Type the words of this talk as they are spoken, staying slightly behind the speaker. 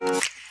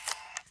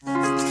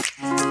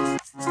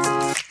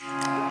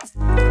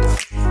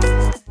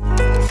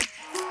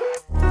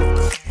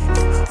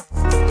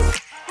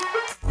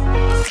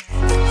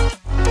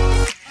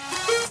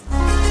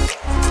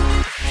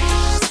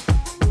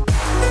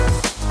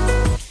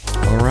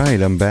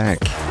right, I'm back.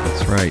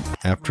 That's right.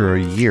 After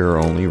a year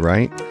only,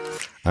 right?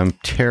 I'm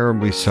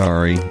terribly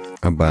sorry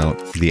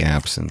about the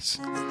absence.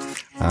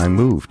 I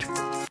moved.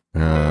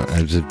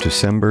 As of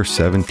December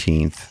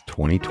 17th,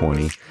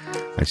 2020,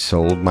 I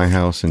sold my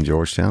house in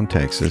Georgetown,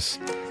 Texas,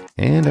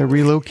 and I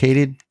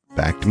relocated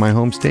back to my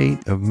home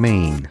state of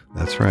Maine.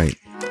 That's right.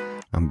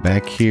 I'm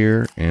back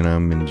here, and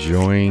I'm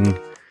enjoying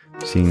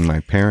seeing my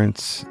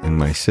parents and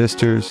my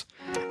sisters,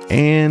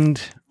 and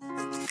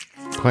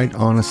quite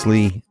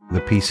honestly, the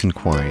peace and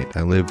quiet.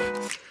 I live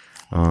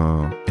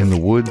in the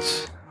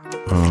woods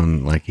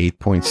on like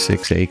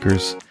 8.6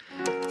 acres,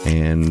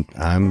 and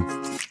I'm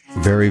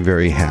very,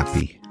 very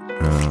happy.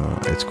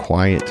 It's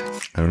quiet.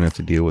 I don't have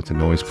to deal with the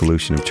noise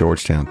pollution of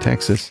Georgetown,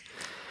 Texas.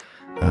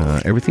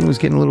 Everything was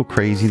getting a little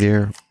crazy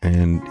there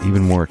and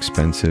even more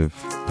expensive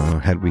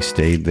had we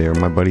stayed there.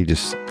 My buddy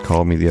just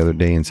called me the other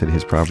day and said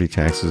his property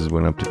taxes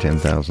went up to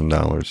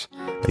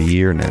 $10,000 a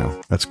year now.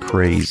 That's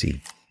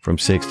crazy. From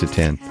 6 to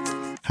 10.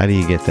 How do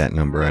you get that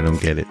number? I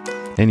don't get it.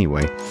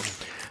 Anyway,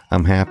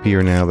 I'm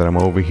happier now that I'm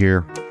over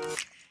here.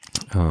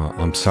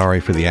 I'm sorry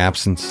for the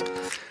absence.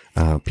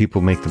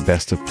 People make the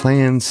best of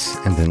plans,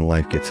 and then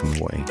life gets in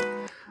the way.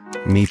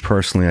 Me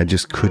personally, I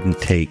just couldn't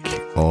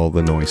take all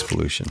the noise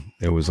pollution.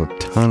 There was a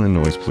ton of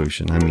noise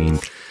pollution. I mean,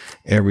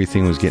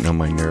 everything was getting on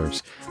my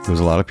nerves. There was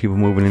a lot of people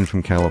moving in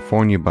from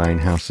California, buying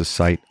houses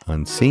sight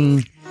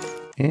unseen,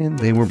 and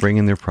they were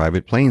bringing their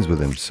private planes with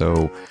them.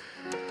 So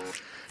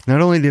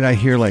not only did I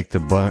hear like the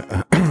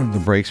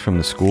the brakes from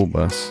the school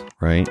bus,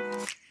 right?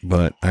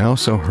 But I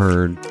also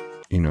heard,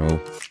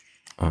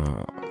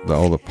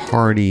 all the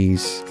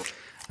parties,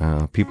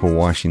 people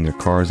washing their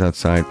cars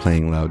outside,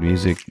 playing loud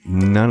music,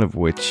 none of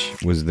which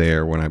was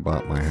there when I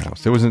bought my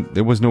house.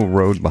 There was no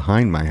road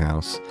behind my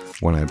house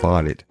when I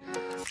bought it.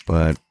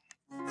 But,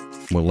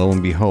 well, lo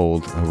and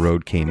behold, a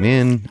road came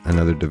in,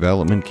 another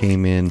development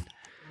came in,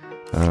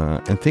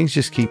 and things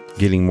just keep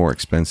getting more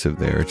expensive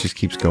there. It just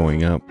keeps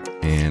going up,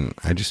 and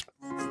I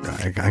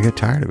got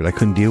tired of it. I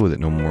couldn't deal with it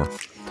no more.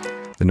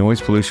 The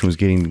noise pollution was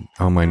getting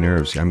on my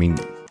nerves. I mean,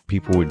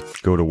 people would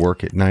go to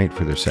work at night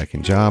for their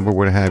second job or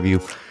what have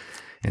you,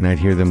 and I'd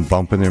hear them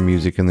bumping their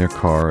music in their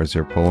car as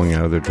they're pulling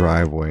out of their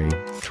driveway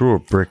through a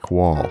brick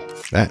wall.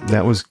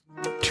 That was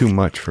too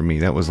much for me.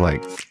 That was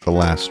like the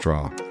last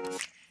straw.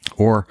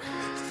 Or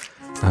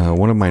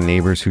one of my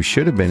neighbors who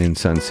should have been in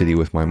Sun City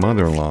with my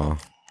mother-in-law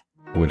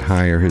would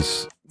hire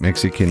his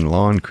Mexican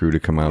lawn crew to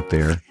come out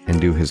there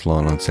and do his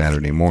lawn on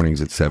Saturday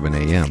mornings at 7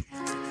 a.m.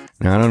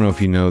 Now, I don't know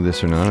if you know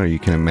this or not, or you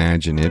can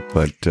imagine it,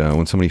 but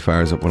when somebody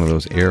fires up one of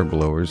those air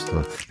blowers,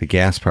 the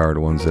gas-powered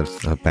ones,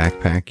 that's a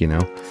backpack,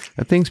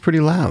 that thing's pretty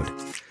loud.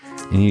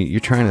 And you're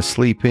trying to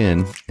sleep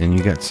in, and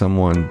you got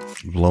someone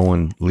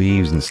blowing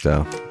leaves and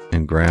stuff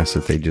and grass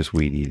that they just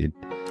weed-eated.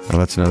 Now,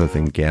 that's another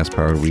thing,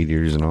 gas-powered weed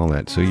eaters and all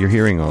that. So you're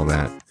hearing all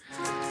that.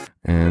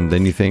 And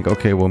then you think,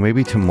 okay, well,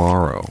 maybe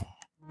tomorrow.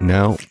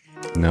 No.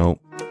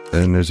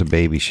 Then there's a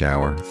baby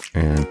shower,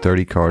 and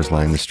 30 cars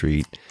line the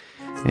street.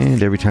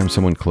 And every time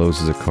someone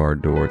closes a car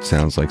door, it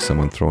sounds like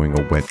someone throwing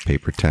a wet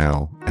paper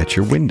towel at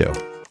your window.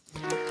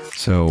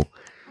 So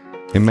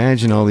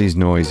imagine all these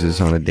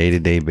noises on a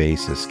day-to-day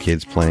basis,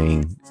 kids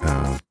playing,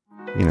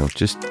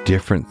 just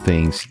different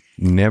things.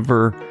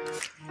 Never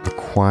a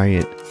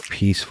quiet,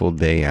 peaceful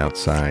day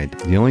outside.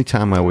 The only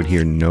time I would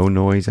hear no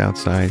noise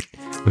outside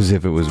was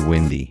if it was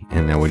windy,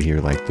 and I would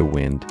hear like the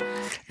wind,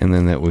 and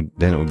then it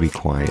would be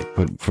quiet.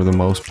 But for the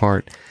most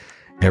part,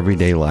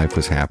 everyday life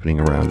was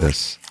happening around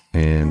us,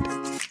 and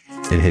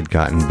it had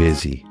gotten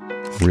busy,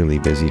 really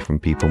busy from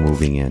people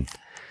moving in.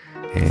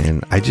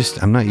 And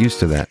I'm not used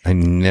to that. I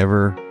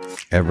never,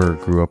 ever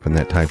grew up in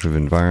that type of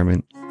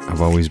environment.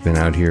 I've always been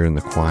out here in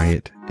the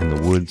quiet, in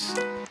the woods,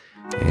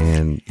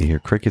 and you hear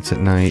crickets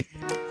at night.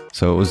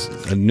 So it was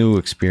a new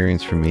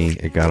experience for me.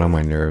 It got on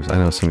my nerves. I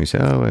know somebody say,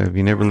 oh, have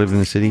you never lived in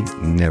a city?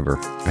 Never.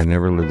 I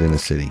never lived in a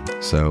city.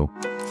 So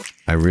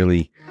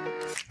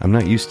I'm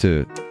not used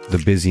to the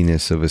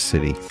busyness of a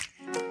city.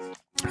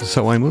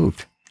 So I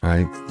moved.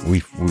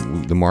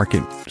 The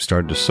market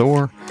started to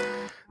soar.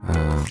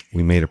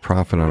 We made a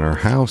profit on our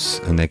house,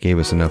 and that gave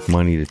us enough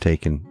money to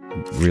take and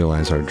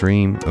realize our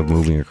dream of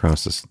moving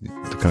across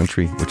the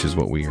country, which is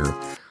what we are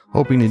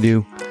hoping to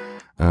do.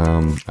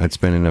 I'd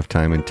spent enough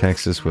time in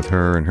Texas with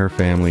her and her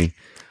family,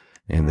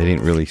 and they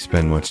didn't really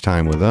spend much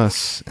time with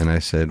us. And I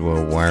said,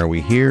 well, why are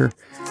we here?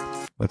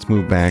 Let's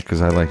move back,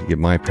 because I'd like to give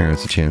my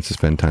parents a chance to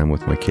spend time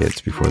with my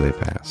kids before they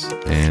pass.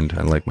 And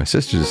I'd like my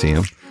sister to see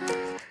them.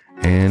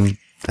 And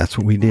that's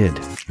what we did.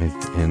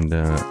 And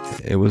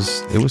it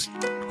was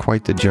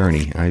quite the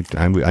journey.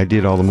 I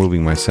did all the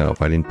moving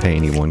myself. I didn't pay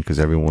anyone, because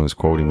everyone was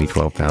quoting me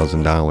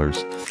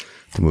 $12,000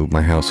 to move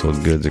my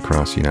household goods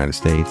across the United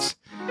States.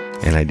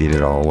 And I did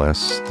it all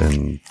less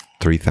than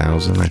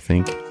 $3,000, I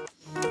think,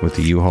 with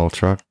the U-Haul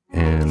truck.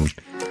 And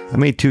I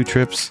made 2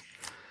 trips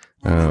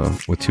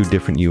with 2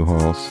 different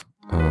U-Hauls.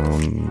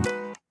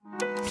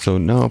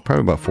 Probably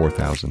about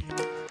 $4,000.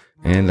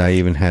 And I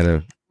even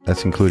had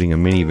that's including a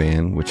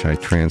minivan, which I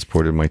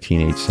transported my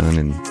teenage son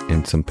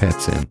and some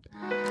pets in.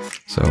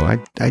 So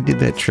I did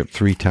that trip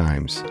 3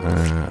 times.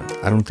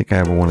 I don't think I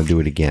ever want to do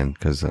it again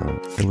because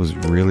it was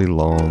really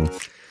long.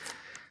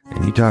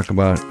 And you talk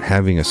about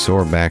having a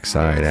sore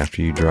backside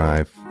after you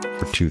drive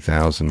for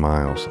 2,000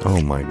 miles.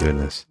 Oh my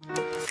goodness.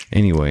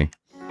 Anyway,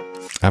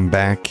 I'm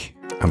back.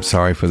 I'm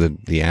sorry for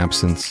the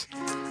absence.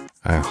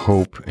 I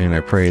hope and I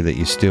pray that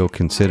you still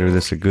consider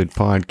this a good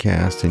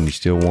podcast and you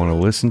still want to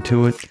listen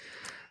to it.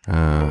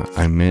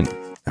 I meant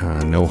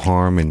no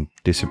harm in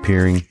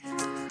disappearing.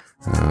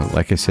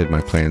 Like I said,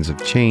 my plans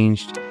have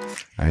changed.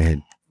 I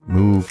had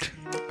moved.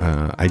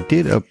 I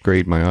did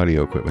upgrade my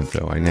audio equipment,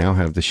 though. I now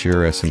have the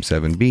Shure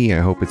SM7B. I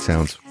hope it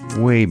sounds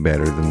way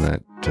better than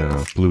that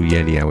Blue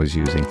Yeti I was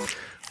using.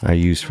 I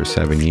used for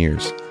 7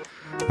 years.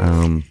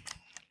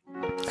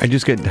 I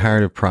just get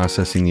tired of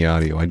processing the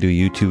audio. I do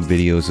YouTube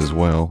videos as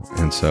well.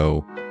 And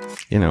so,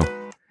 you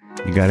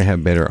got to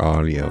have better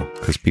audio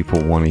because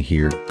people want to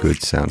hear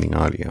good sounding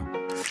audio.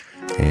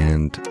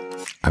 And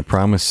I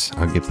promise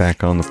I'll get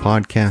back on the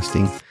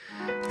podcasting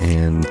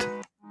and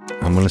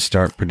I'm going to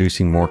start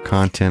producing more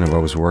content. I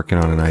was working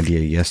on an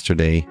idea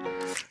yesterday.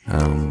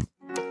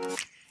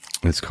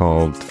 It's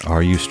called,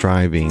 Are You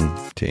Striving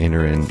to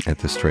Enter In at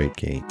the Straight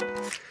Gate?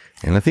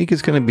 And I think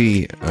it's going to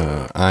be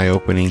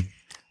eye-opening,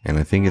 and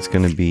I think it's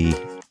going to be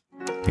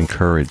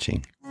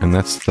encouraging. And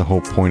that's the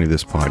whole point of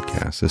this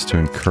podcast, is to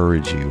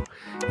encourage you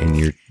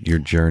in your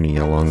journey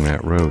along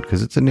that road,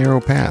 because it's a narrow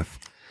path.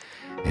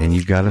 And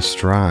you got to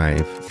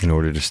strive in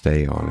order to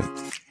stay on it.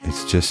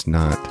 It's just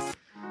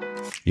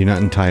you're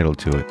not entitled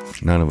to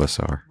it. None of us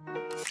are.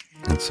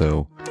 And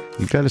so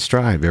you've got to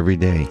strive every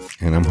day.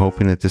 And I'm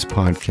hoping that this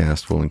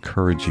podcast will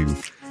encourage you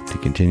to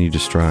continue to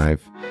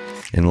strive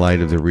in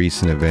light of the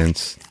recent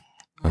events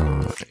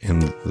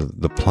and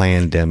the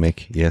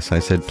plandemic. Yes, I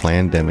said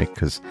plandemic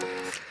because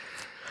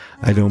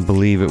I don't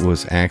believe it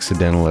was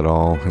accidental at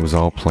all. It was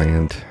all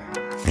planned.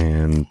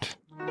 And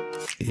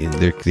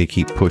they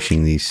keep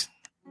pushing these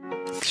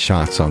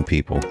shots on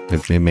people.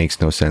 It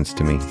makes no sense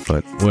to me,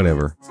 but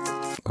whatever.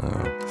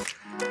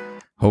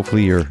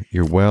 Hopefully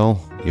you're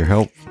well, you're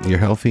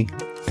healthy,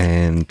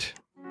 and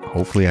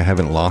hopefully I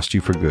haven't lost you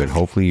for good.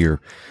 Hopefully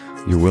you're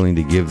willing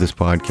to give this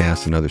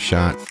podcast another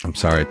shot. I'm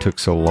sorry it took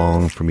so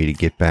long for me to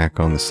get back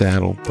on the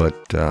saddle,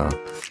 but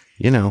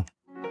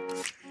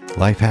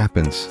life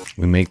happens.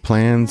 We make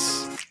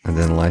plans and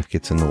then life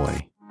gets in the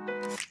way.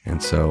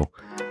 And so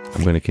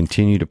I'm going to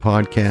continue to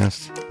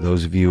podcast.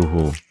 Those of you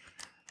who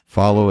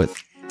follow it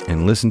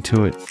and listen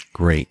to it,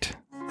 great.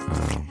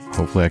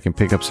 Hopefully I can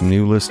pick up some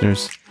new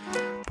listeners,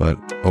 but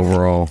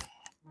overall,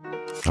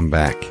 I'm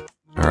back.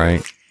 All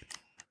right.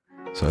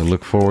 So I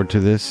look forward to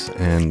this.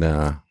 And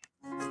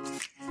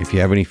if you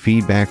have any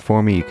feedback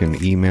for me, you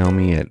can email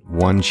me at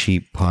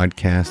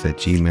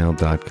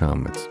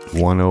onesheeppodcast@gmail.com. It's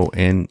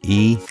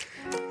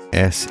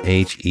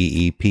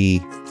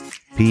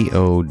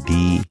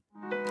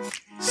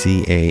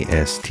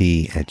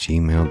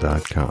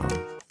onesheeppodcast@gmail.com.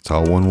 It's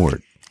all one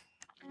word.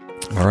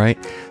 All right.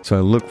 So I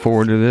look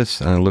forward to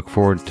this. I look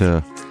forward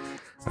to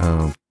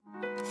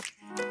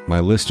my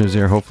listeners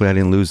there. Hopefully I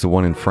didn't lose the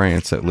one in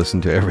France that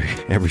listened to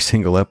every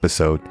single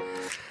episode.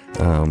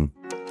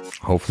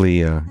 Hopefully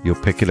you'll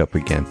pick it up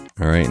again.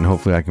 All right. And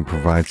hopefully I can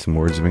provide some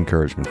words of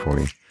encouragement for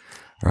you.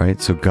 All right.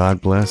 So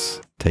God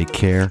bless. Take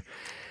care.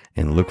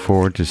 And look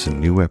forward to some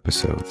new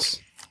episodes.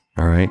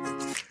 All right.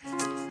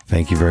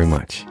 Thank you very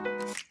much.